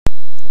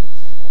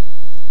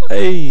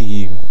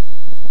Hey,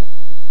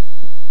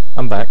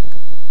 I'm back.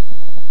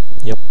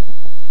 Yep.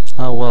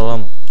 Oh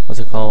well, what's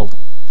it called?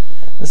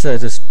 Let's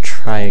just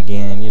try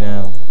again,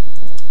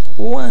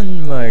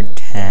 one more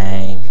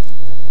time.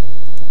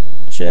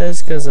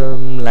 Just 'cause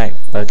I'm like,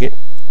 fuck it.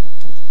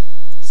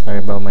 Sorry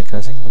about my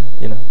cussing,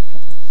 but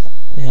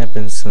it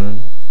happens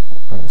soon,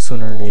 or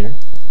sooner or later.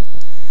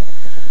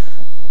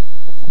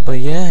 But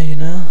yeah,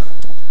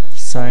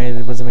 sorry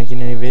I wasn't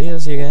making any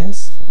videos, you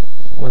guys.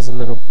 Was a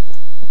little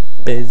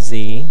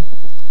busy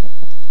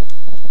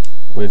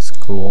with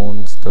school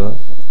and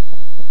stuff.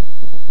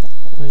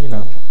 But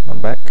I'm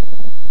back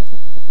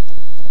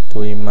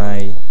doing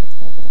my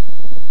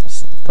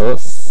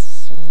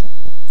stuff.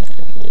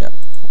 And yeah.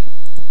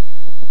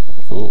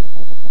 Ooh.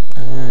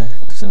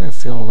 Doesn't it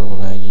feel a little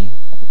laggy?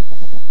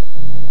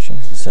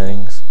 Change the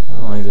settings. I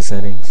don't like the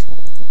settings.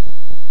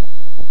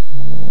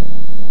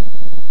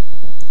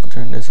 I'll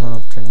turn this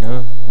off. Turn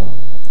no.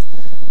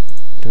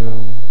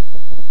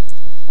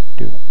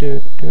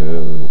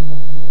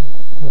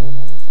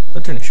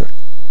 I'll turn it short.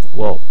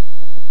 Whoa.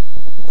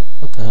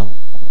 What the hell?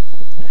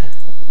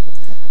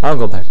 I'll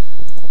go back.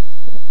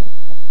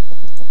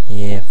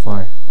 Yeah,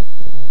 far.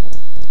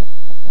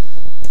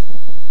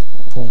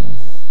 Boom.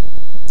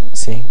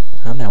 See?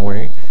 I'm not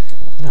worried.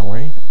 I'm not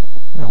worried.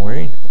 I'm not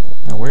worried.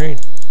 I'm not worried.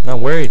 I'm not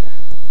worried.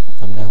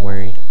 I'm not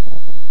worried.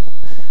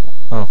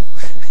 Oh.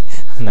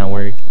 I'm not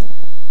worried.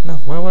 No,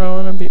 why would I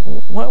want to be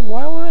why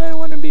would I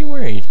want to be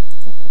worried?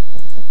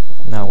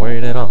 I'm not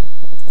worried at all.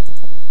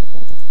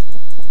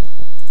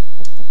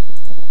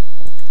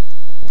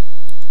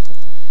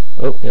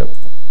 Oh, yep.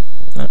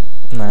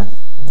 Nah,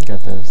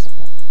 got this.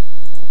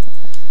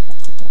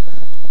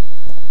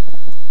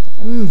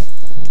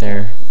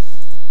 There.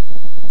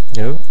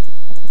 Do.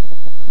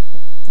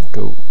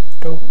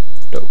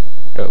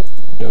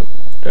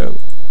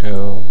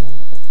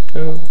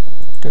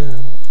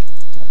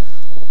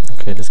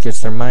 Okay, let's get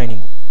started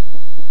mining.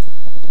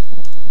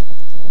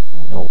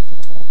 No.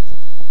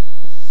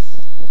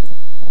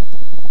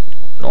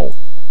 No.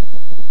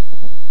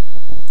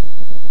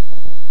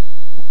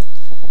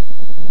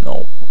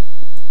 No.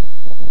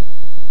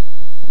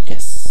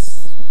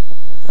 Yes.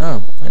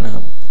 Oh, I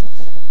know.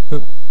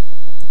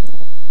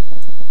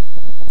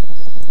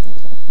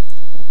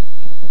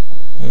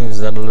 Is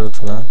that a little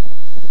too loud?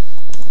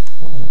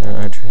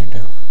 I turn it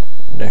down.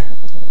 There.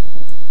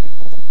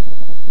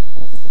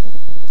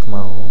 Come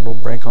on,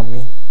 don't break on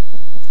me.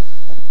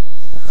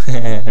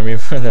 I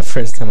remember the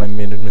first time I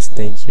made a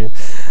mistake here.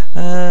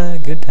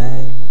 Good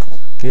times.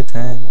 Good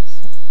times.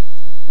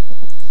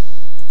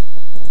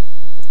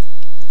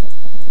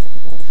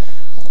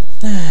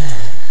 I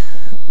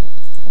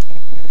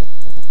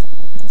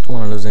don't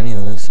want to lose any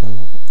of this, so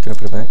can I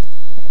put it back?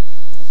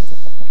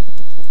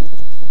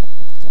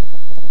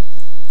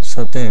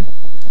 Something.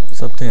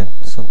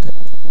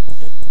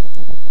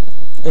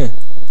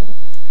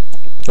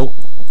 Oh.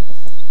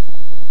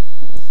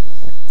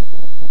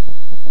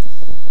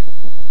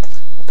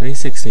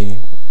 360.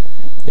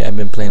 Yeah, I've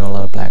been playing a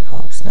lot of Black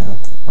Ops now.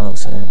 All of a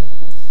sudden.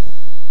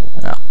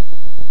 Oh.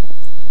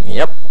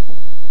 Yep.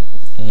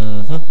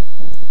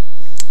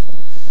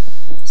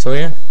 So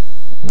yeah,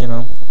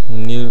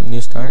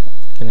 new start.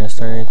 Can I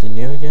start anything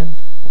new again?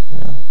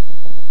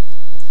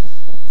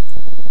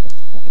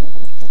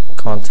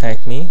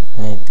 Contact me.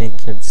 I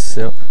think it's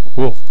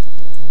whoa.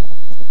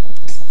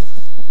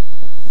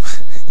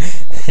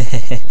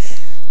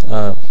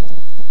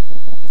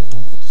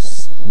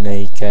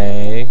 Snake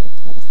egg.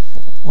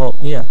 Well,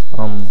 yeah.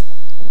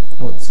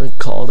 What's it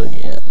called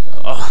again?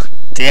 Oh,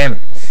 damn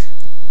it.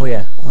 Oh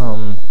yeah.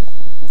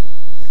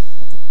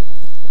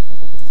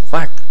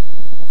 Fuck.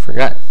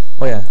 Forgot.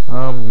 Oh yeah.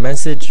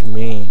 Message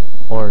me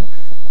or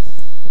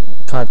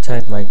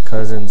contact my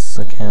cousin's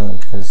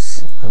account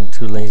because I'm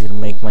too lazy to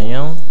make my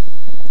own.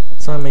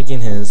 So I'm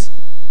making his.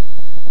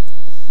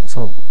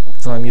 So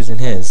I'm using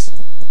his.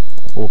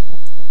 Oh.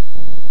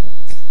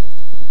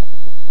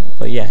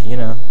 But yeah,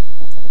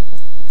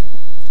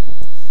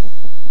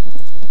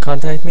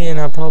 contact me and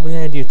I'll probably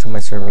add you to my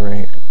server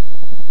right here.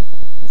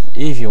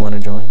 If you want to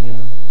join,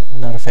 I'm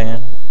not a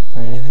fan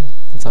or anything.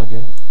 It's all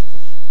good.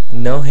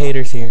 No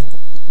haters here.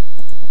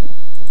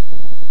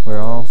 We're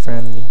all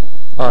friendly.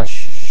 Oh,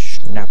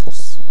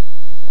 schnapples.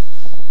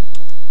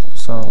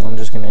 So I'm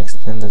just gonna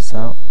extend this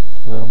out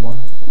a little more.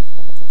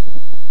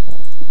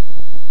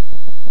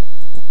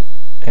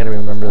 I gotta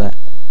remember that.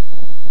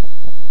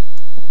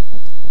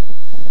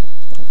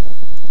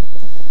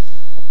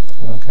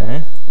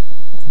 Okay.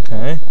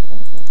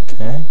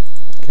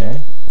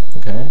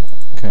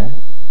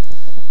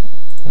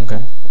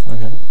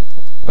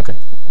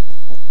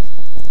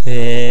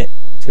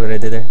 See what I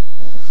did there?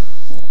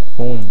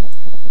 Boom.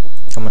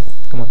 Come on.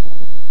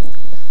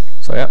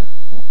 So yeah.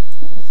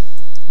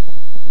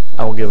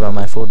 I will give out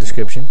my full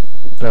description,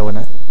 but I will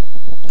not.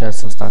 Got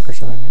some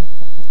stalkers around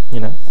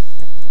here.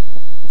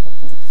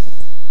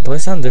 Do I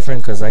sound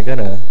different because I got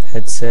a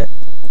headset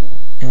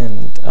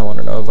and I want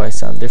to know if I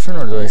sound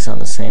different or do I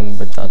sound the same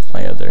without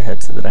my other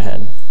headset that I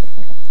had?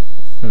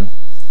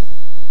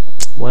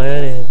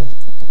 Whatever.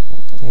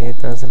 It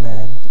doesn't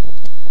matter.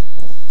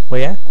 Well,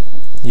 yeah,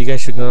 you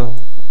guys should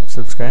go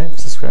subscribe,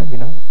 you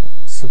know,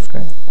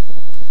 subscribe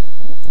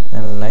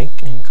and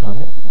like and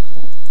comment.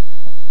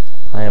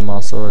 I am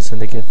also a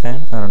Syndicate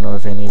fan. I don't know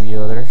if any of you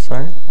others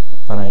are,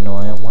 but I know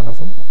I am one of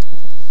them.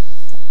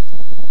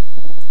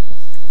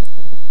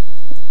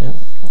 Yep,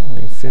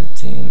 only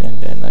 15, and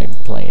then I'm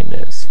playing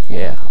this.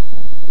 Yeah,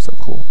 so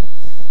cool.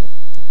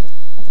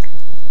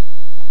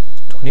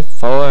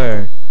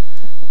 24.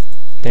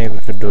 Think we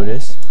could do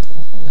this.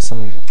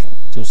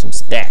 Do some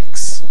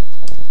stacks.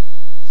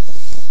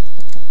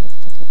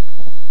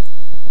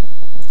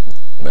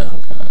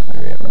 Oh god,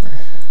 river.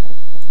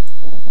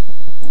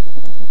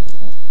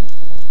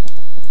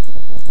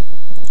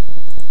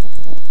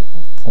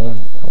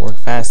 Boom. Work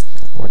fast.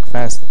 Work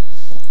fast.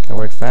 Gotta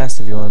work fast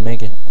if you want to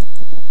make it.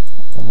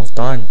 Almost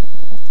done.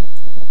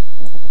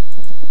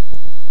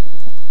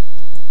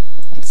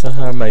 So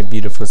how are my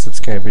beautiful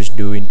subscribers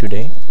doing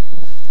today?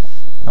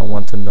 I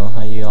want to know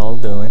how you all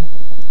doing.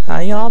 How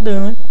y'all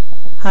doing?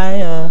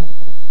 Hiya.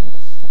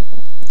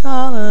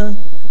 Holla.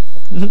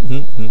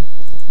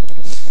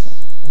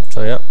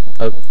 So yeah.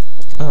 Oh,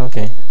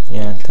 okay.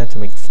 Yeah, time to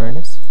make a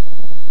furnace.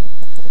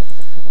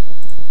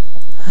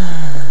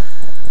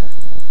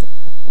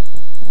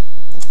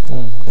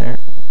 Boom, there.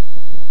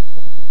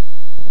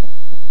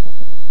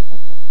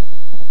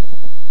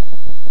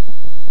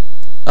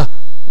 Ah,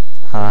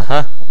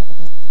 haha.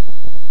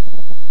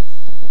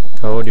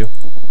 Told you.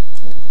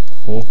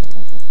 Cool.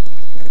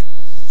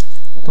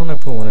 Don't I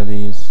put one of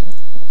these?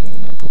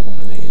 I'm gonna put one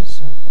of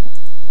these.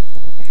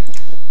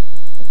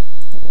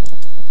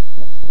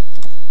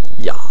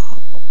 Yeah.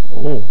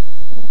 Oh.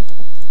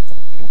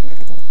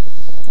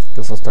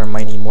 Guess I'll start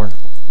mining more.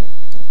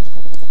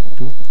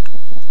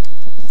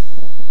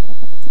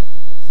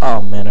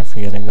 Oh man, I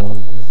forget to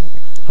go.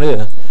 Oh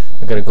yeah,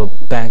 I gotta go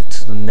back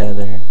to the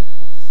nether.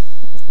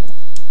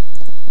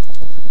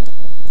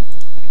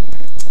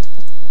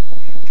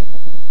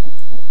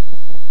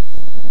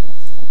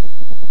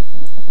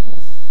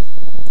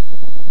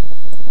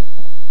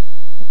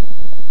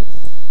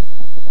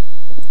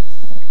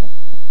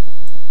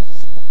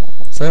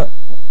 So,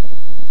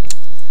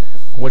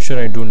 what should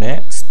I do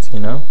next, you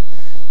know?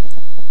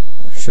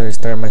 Should I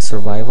start my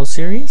survival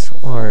series?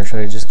 Or should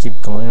I just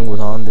keep going with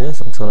on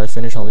this until I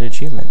finish all the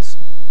achievements?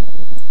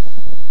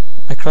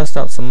 I crossed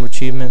out some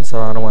achievements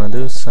I don't want to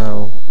do,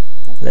 so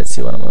let's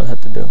see what I'm going to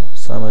have to do.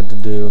 So I'm going to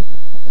do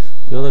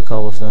build a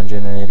cobblestone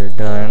generator,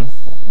 done.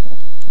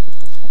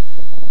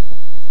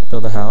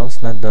 Build a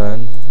house, not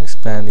done.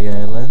 Expand the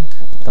island,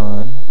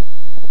 done.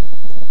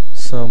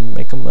 So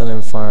make a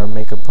melon farm,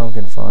 make a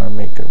pumpkin farm,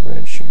 make a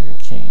red sugar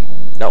cane.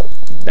 No,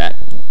 that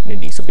it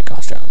needs to be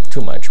crossed out.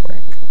 Too much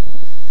work.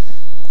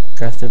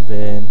 Craft a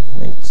bed,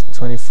 make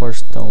 24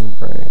 stone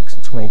bricks,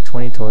 to make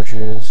 20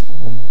 torches,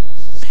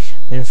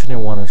 infinite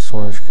water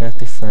source,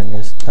 craft a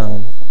furnace,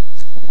 done.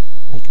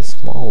 Make a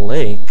small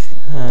lake.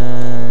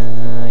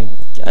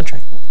 I'll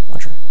try.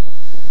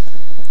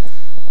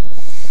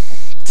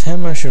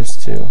 10 mushrooms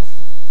too.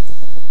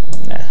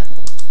 Nah.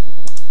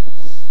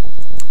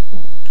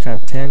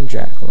 Craft 10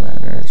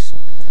 jack-o'-lanterns.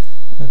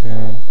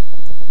 Okay.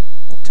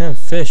 10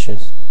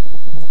 fishes.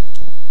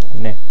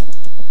 Nah.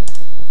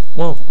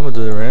 Well, I'm gonna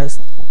do the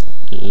rest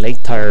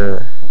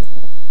later.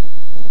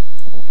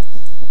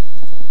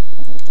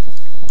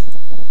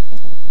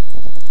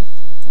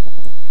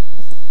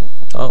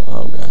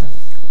 Oh god.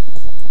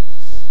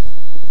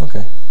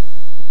 Okay.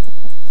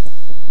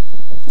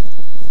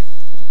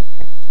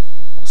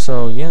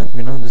 So yeah,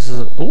 you know, this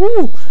is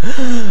ooh.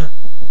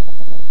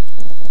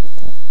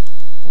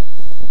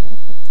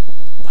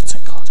 What's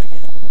it called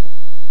again?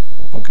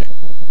 Okay.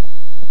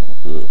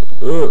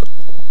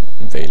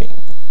 I'm failing.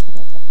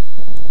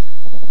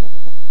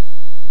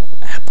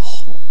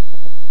 Apple.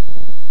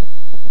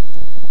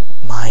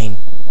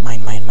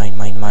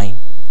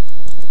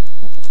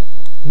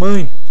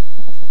 Mine.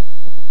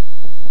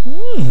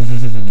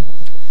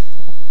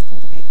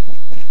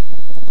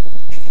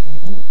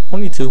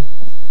 Only 2.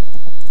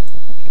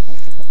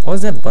 What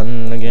was that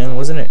button again?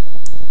 Wasn't it?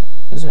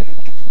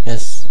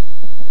 Yes.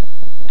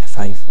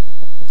 F5.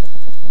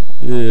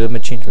 I'm gonna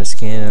change my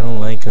skin. I don't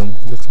like him.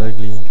 He looks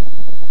ugly.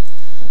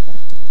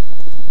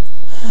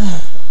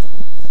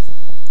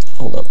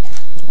 Hold up.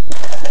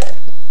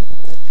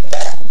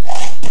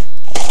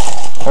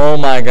 Oh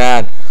my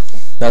god.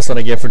 That's what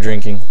I get for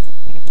drinking.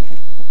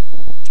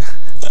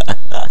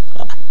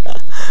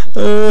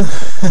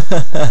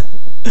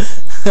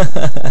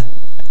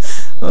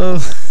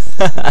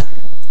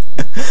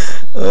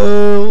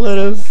 Oh, what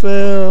a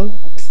fail.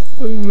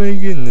 Oh my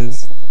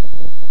goodness.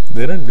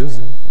 Did I lose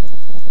it?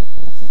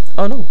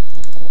 Oh no.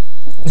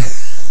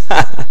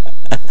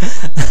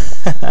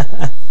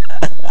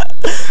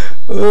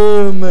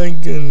 Oh my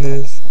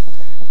goodness.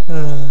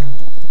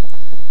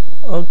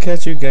 I'll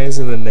catch you guys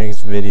in the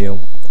next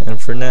video.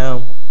 And for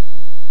now,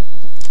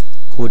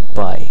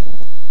 goodbye.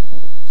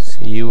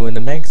 See you in the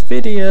next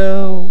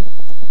video.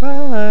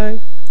 Bye.